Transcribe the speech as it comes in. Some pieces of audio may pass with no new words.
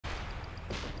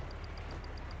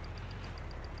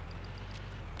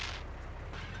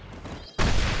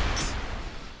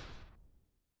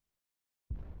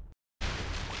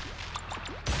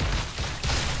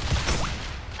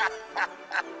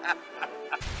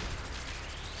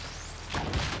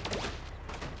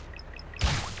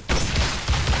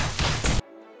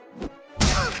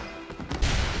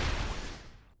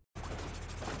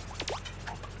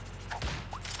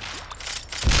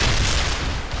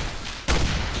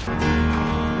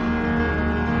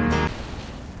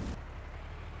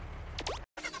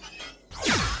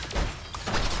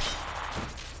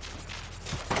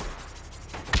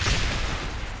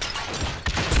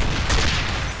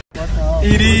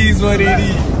what it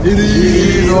is. It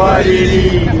is what it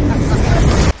is.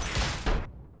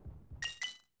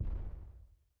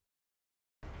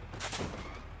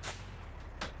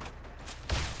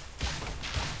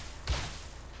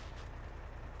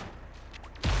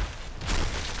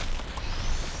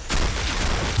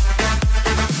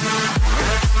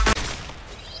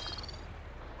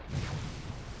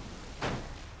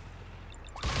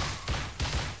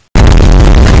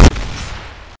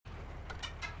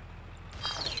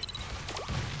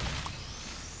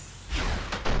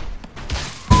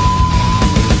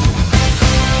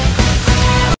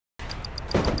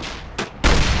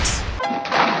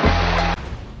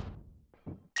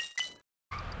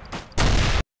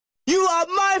 You are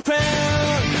my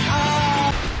friend.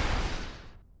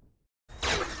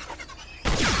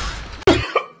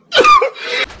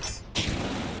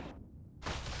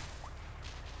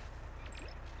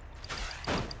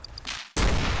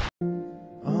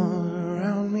 All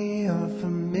around me are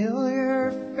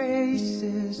familiar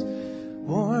faces,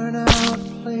 worn out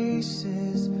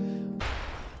places.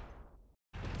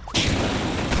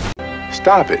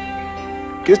 Stop it.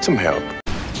 Get some help.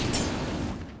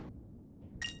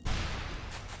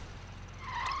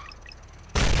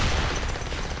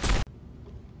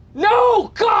 No!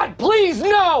 God, please,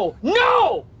 no!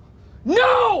 No!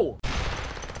 No!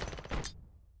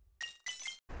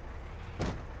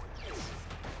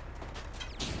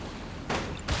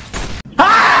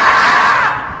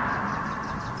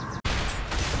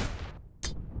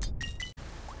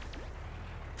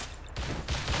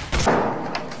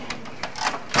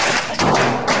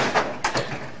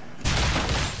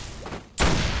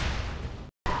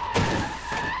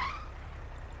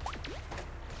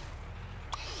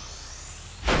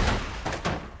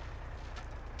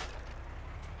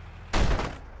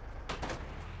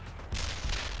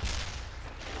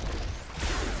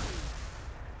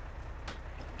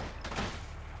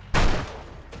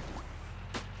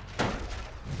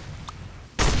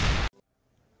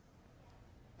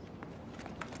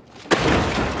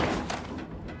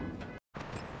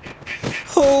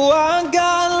 Oh, I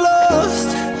got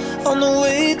lost on the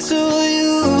way to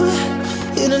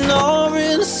you, in an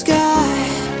orange sky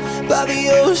by the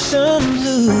ocean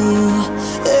blue.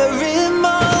 Every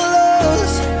mile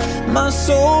lost, my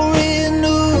soul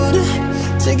renewed,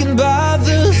 taken by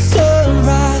the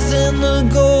sunrise and the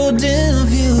golden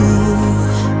view.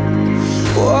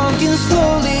 Walking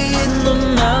slowly in the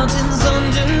mountains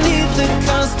underneath the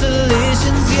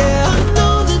constellations. Yeah, I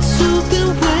know that you've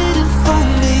been waiting for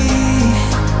me.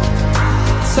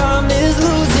 Time is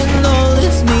losing all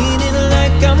its meaning,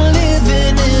 like I'm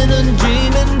living in a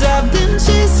dream, and I've been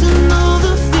chasing all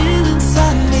the feelings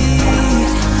I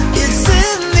need. It's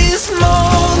in these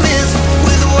moments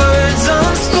with words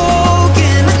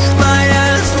unspoken, my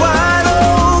eyes wide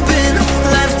open,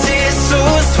 life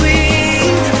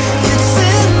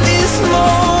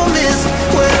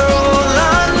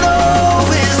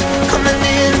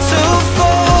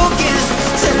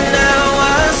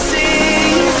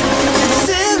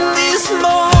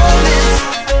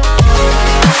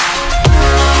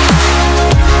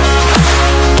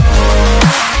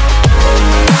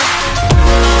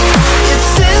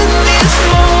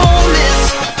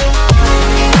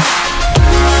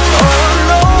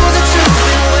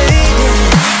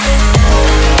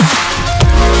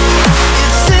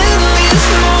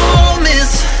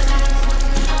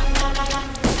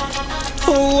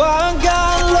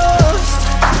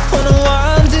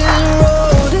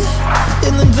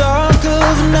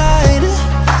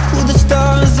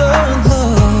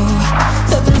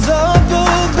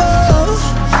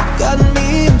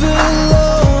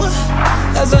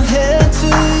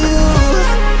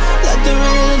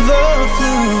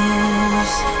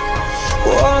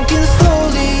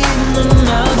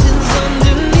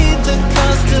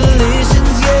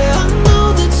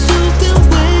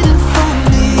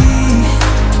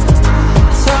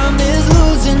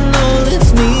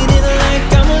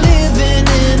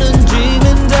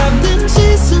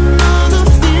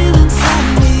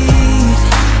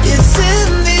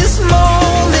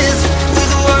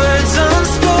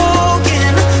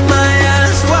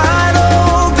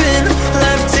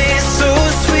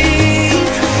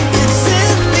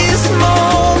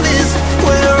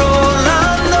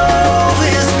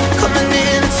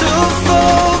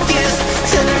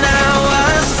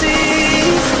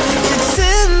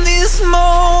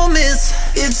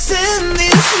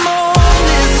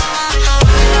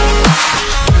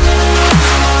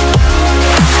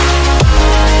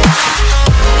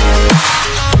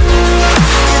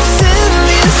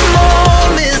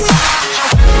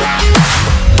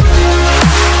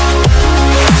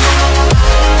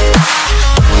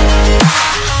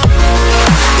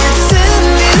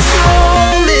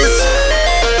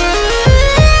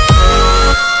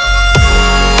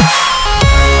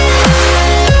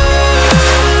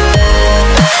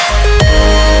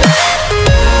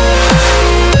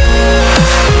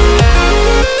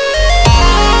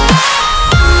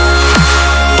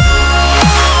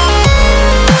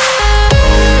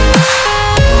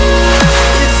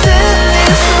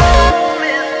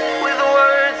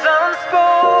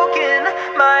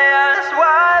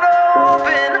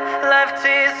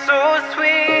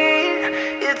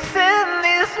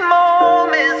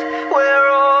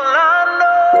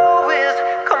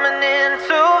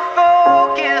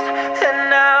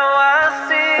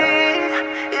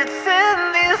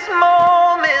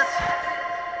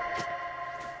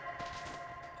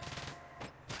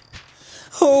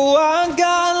Oh, I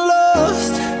got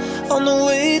lost on the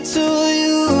way to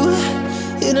you,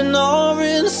 in an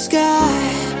orange sky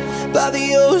by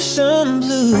the ocean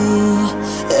blue.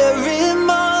 Every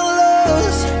mile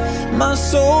lost, my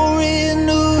soul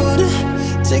renewed,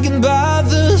 taken by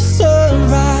the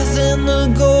sunrise and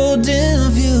the golden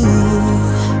view.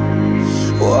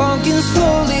 Walking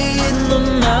slowly in the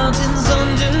mountains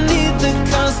underneath the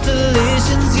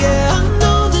constellations. Yeah, I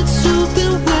know that you've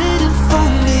been waiting for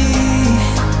me.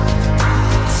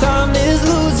 Time is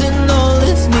losing all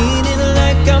its meaning,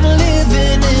 like I'm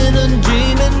living in a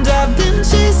dream, and I've been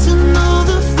chasing all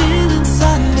the feelings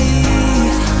I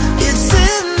need. It's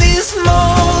in these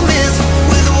moments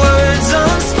with words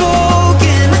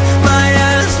unspoken, my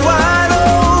eyes wide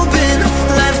open,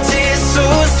 life tastes so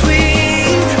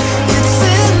sweet. It's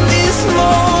in these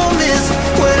moments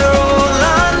where all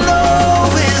I know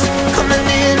is coming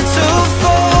into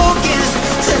focus,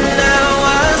 and now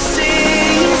I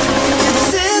see. It's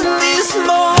in these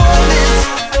moments.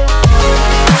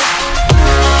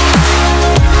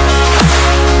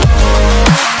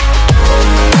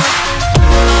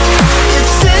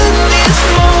 It's in these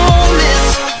moments.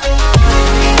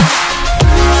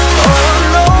 Oh, I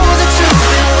know that you've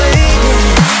been waiting.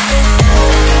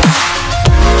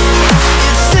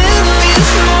 It's in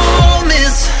these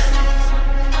moments.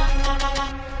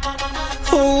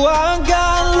 Oh, I got